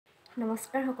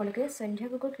নমস্কাৰ সকলোকে সন্ধ্যা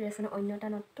গগৈ ক্ৰিয়েশ্যনৰ অন্য এটা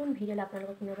নতুন ভিডিঅ'লৈ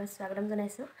আপোনালোকক পুনৰবাৰ স্বাগতম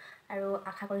জনাইছোঁ আৰু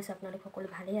আশা কৰিছোঁ আপোনালোক সকলো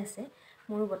ভালেই আছে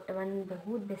মোৰো বৰ্তমান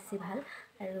বহুত বেছি ভাল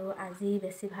আৰু আজি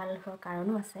বেছি ভাল হোৱাৰ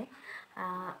কাৰণো আছে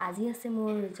আজি আছে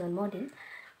মোৰ জন্মদিন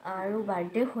আৰু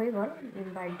বাৰ্থডে হৈ গ'ল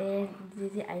বাৰ্থডে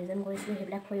যি আয়োজন কৰিছিলোঁ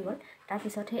সেইবিলাক হৈ গ'ল তাৰ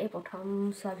পিছতহে এই প্ৰথম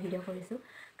চোৱা ভিডিঅ' কৰিছোঁ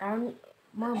কাৰণ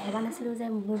মই ভবা নাছিলোঁ যে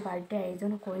মোৰ বাৰ্থডে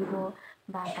আয়োজন কৰিব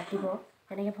বা পাতিব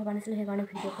তেনেকৈ ভবা নাছিলোঁ সেইকাৰণে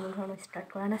ভিডিঅ' কোনো ধৰণৰ ষ্টাৰ্ট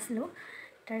কৰা নাছিলোঁ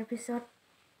তাৰপিছত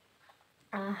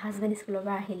হাজবেণ্ড স্কুলৰ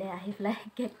পৰা আহি পেলাই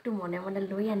কেকটো মনে মনে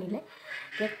লৈ আনিলে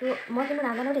কেকটো মই কিন্তু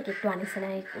নাজানো দেই কেকটো আনিছে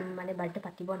নাই মানে বাৰ্থডে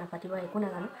পাতিব নাপাতিব একো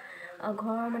নাজানো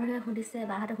ঘৰৰ মানুহে সুধিছে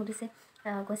বাহঁতে সুধিছে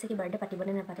কৈছে কি বাৰ্থডে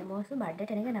পাতিবনে নাপাতে মই কৈছোঁ বাৰ্থডে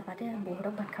তেনেকৈ নাপাতে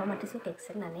বহুতক ভাত খাব মাতিছোঁ কেক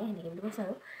চেক নানে সেনেকৈ বুলি কৈছোঁ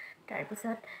আৰু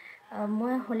তাৰপিছত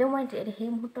মই সেই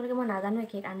মুহূৰ্তলৈকে মই নাজানোৱে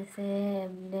কেক আনিছে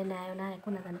নে নাই অনা একো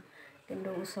নাজানো কিন্তু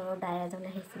ওচৰৰ দাই এজন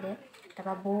আহিছিলে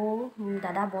তাৰপৰা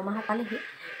দাদা বৰমাহঁত পালেহি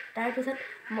তাৰপিছত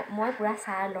মই পূৰা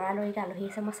চাহ লৰালৰিকৈ আলহী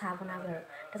আহিছে মই চাহ বনাওঁ আৰু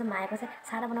তাৰপিছত মায়ে কৈছে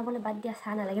চাহ এটা বনাবলৈ বাদ দিয়া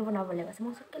চাহ নালাগে বনাবলৈ কৈছে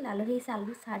মই কেলৈ আলহী আহিছে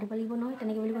আলহী চাহ দিব লাগিব নহয়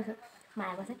তেনেকৈ বুলি কৈছোঁ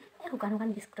মায়ে কৈছে এই শুকান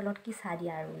বিস্কুটৰ লগত কি চাহ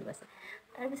দিয়া আৰু বুলি কৈছে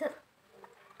তাৰপিছত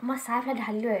মই চাহ ফেলাই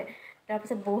ঢালিলোৱে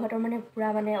তাৰপিছত বৌহঁতৰ মানে পূৰা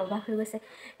মানে অবাক হৈ গৈছে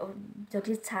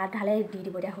যদি চাহ ঢালে দি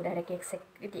দিব দিয়া সুধাই কেক চেক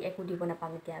একো দিব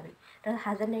নাপাম এতিয়া বুলি তাৰপিছত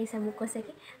হাজবেণ্ড আহিছে মোক কৈছে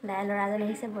কি দাই ল'ৰা এজন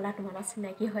আহিছে ব'লা তোমাৰ লগত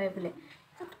চিনাকি হয় বোলে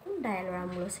কোন দাই ল'ৰা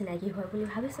মোৰ চিনাকি হয় বুলি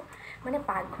ভাবিছোঁ মানে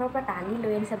পাকঘৰৰ পৰা টানি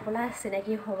লৈ আনিছে ব'লা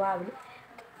চিনাকি হ'বা বুলি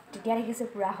তেতিয়া দেখিছোঁ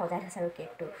পূৰা সজাই থৈছে আৰু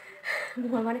কেকটো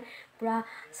মই মানে পূৰা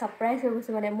ছাৰপ্ৰাইজ হৈ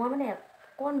গৈছোঁ মানে মই মানে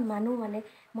অকণ মানুহ মানে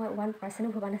মই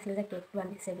 1% ভবা নাছিলোঁ যে কেকটো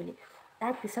আনিছে বুলি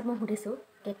তাৰপিছত মই সুধিছোঁ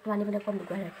কেকটো আনিবলৈ ক'ত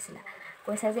লুকুৱাই ৰাখিছিলা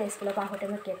কৈছে যে স্কুলৰ পৰা আহোঁতে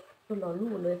মই কেকটো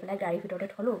ল'লোঁ লৈ পেলাই গাড়ীৰ ভিতৰতে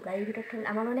থ'লোঁ গাড়ীৰ ভিতৰত থ'লে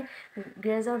আমাৰ মানে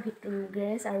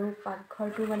গেৰেজ আৰু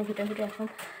পাকঘৰটো মানে ভিতৰে এখন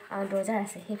দৰ্জাৰ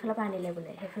আছে সেইফালৰ পৰা আনিলে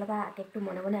বোলে সেইফালৰ পৰা কেকটো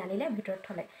মনে মনে আনিলে ভিতৰত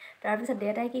থ'লে তাৰপিছত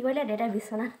দেউতাই কি কৰিলে দেউতাই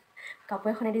বিচনাত কাপোৰ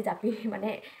এখনেদি জাপি মানে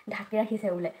ঢাকি ৰাখিছে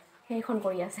বোলে সেইখন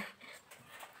কৰি আছে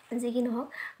যি কি নহওক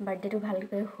বাৰ্থডেটো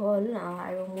ভালকৈ হ'ল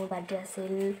আৰু মোৰ বাৰ্থডে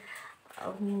আছিল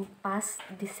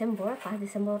 5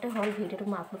 ডিচেম্বৰতে হ'ল ভিডিঅ'টো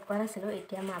মই আপলোড কৰা নাছিলোঁ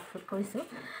এতিয়া মই আপলোড কৰিছোঁ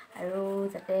আৰু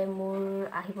যাতে মোৰ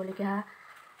আহিবলগীয়া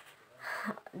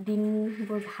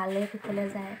দিনবোৰ ভালে কুশলে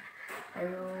যায়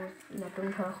আৰু নতুন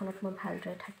ঘৰখনত মই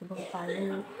ভালদৰে থাকিব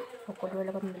পাৰোঁ সকলোৰে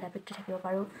লগত মিলা প্ৰীতি থাকিব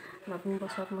পাৰোঁ নতুন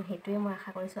বছৰত মই সেইটোৱে মই আশা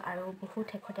কৰিছোঁ আৰু বহুত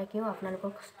শেহতীয়াকৈও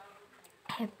আপোনালোকক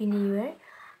হেপ্পী নিউ ইয়েৰ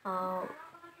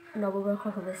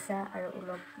নৱবৰ্ষৰ শুভেচ্ছা আৰু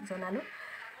ওলগ জনালোঁ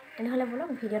তেনেহ'লে ব'লক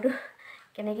ভিডিঅ'টো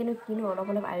কেনেকৈনো কিনো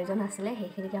অলপ আয়োজন আছিলে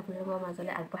সেইখিনিকে আপোনালোকৰ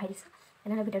মাজলৈ আগবঢ়াই দিছোঁ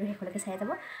তেনেহ'লে ভিডিঅ'টো শেষলৈকে চাই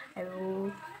যাব আৰু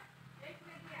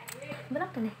ব'লক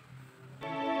তেনে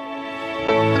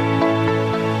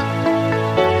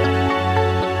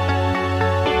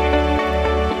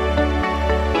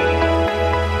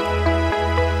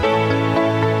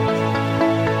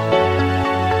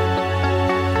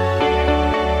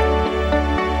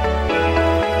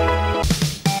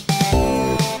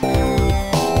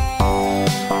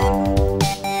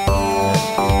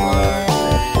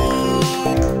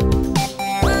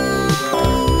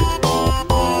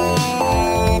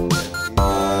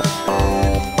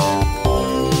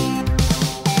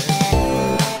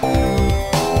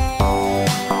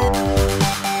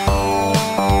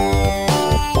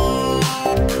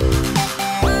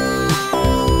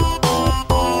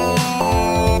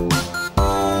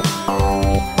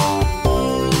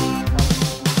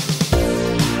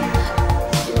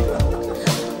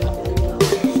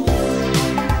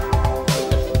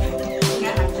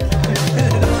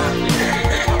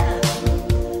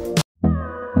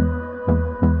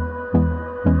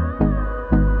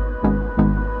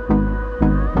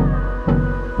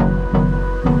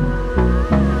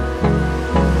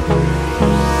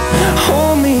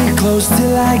Close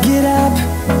till I get up.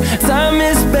 Time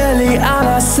is barely on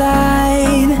our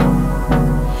side.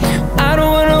 I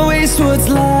don't wanna waste what's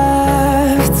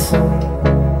left.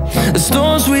 The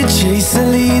storms we chase are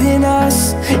leading us,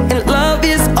 and love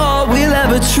is all we'll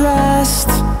ever trust.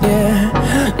 Yeah,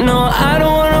 no, I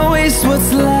don't wanna waste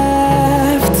what's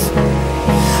left.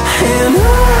 And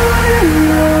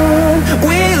on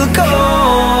we'll go,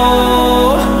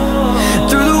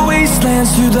 through the wastelands,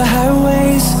 through the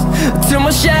highways, till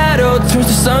my shadow turns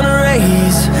to sun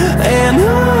rays. And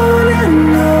on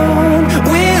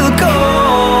we'll go,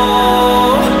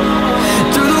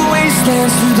 through the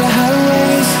wastelands, through the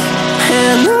highways.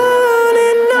 And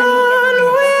on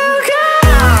we'll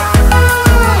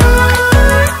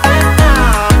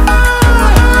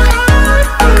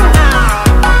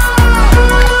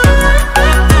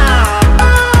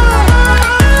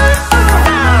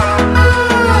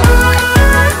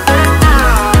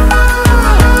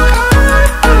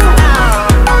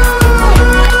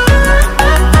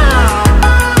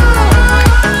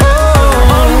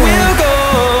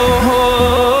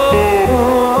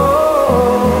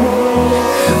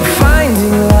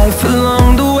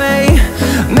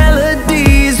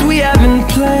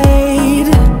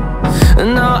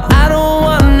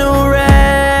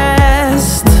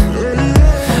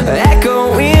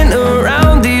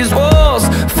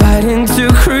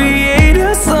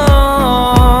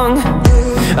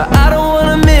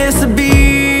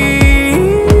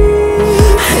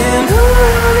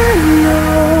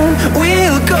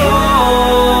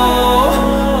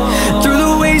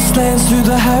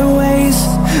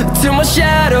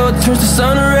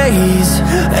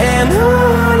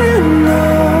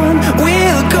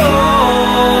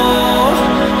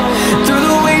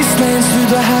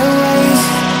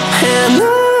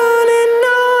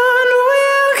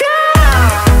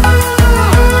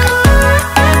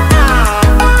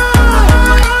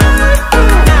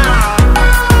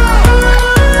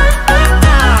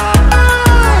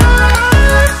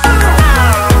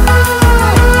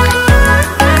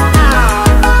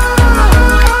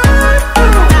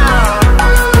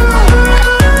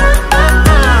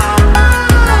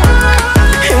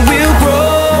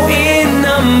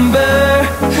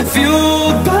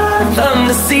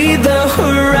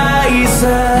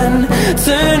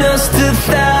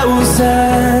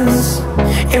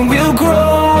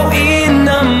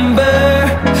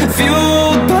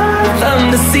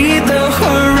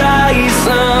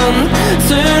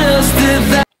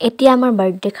এতিয়া আমাৰ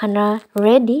birthday খানা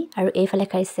ready আৰু এইফালে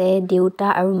খাইছে দেউতা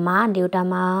আৰু মা। দেউতা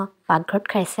মা পাকঘৰত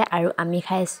খাইছে আৰু আমি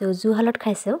খাইছোঁ জুহালত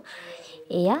খাইছোঁ।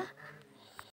 এয়া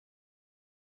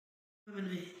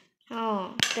অঁ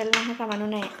তেল মাংস খোৱা মানুহ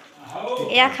নাই।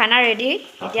 এয়া খানা ৰেডি।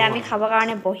 এতিয়া আমি খাবৰ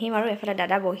কাৰণে বহিম আৰু এইফালে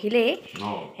দাদা বহিলেই।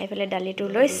 এইফালে দালিটো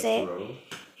লৈছে,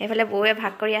 সেইফালে বৌৱে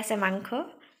ভাগ কৰি আছে মাংস।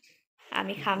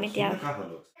 আমি খাম এতিয়া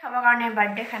খাবৰ কাৰণে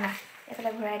বাৰ্থডে খানা। এইফালে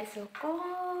ঘূৰাই দিছোঁ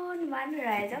অকণমান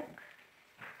ৰাইজক।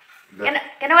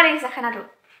 কেনেকুৱা লাগিছে খানাটো?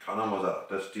 খানা মজা,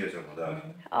 টেষ্টি হৈছে, মজা হৈছে।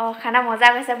 অঁ খানা মজা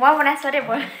গৈছে। মই বনাইছোঁ দেই,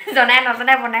 জনাই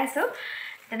নজনাই বনাইছোঁ।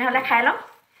 তেনেহ'লে খাই লওঁ।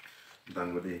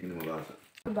 দাংবডি সেইখিনি মজা আছে।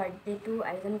 বাৰ্থডেটো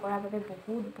আয়োজন কৰাৰ বাবে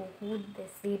বহুত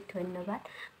বেছি ধন্যবাদ।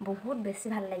 বহুত বেছি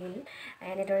ভাল লাগিল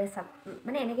এনেদৰে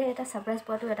মানে এনেকৈ এটা ছাৰপ্ৰাইজ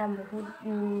পোৱাটো এটা বহুত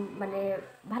মানে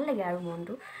ভাল লাগে আৰু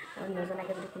মনটো।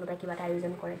 নজনাকৈ যদি কোনোবাই কিবা এটা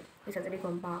আয়োজন কৰে, পিছত যদি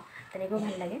গম পাওঁ তেনেকৈও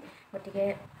ভাল লাগে। গতিকে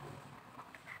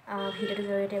ভিডিঅ'টোৰ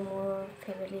জৰিয়তে মোৰ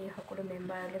ফেমিলি সকলো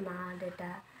মেম্বাৰলৈ, মা দেউতা,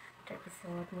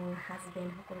 তাৰপিছত মোৰ হাজবেণ্ড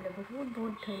সকলোলৈ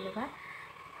বহুত ধন্যবাদ।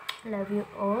 Love you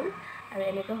all. আৰু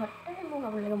এনেকৈ সদায় মোক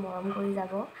আপোনালোকে মৰম কৰি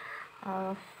যাব,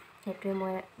 সেইটোৱে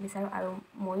মই বিচাৰোঁ। আৰু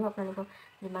ময়ো আপোনালোকক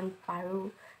যিমান পাৰোঁ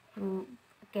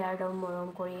কেয়াৰ ল'ম, মৰম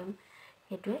কৰিম,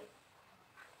 সেইটোৱে।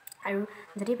 আৰু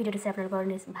যদি ভিডিঅ'টো চাই আপোনালোকৰ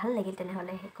ভাল লাগিল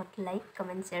তেনেহ'লে শেষত লাইক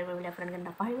কমেণ্ট শ্বেয়াৰ কৰিবলৈ আপোনালোকে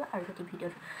নাপাহৰিব। আৰু যদি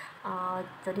ভিডিঅ'টো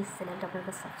যদি চেনেলটো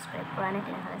আপোনালোকে ছাবস্ক্ৰাইব কৰা নাই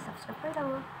তেনেহ'লে ছাবস্ক্ৰাইব কৰি যাব।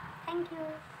 Thank U.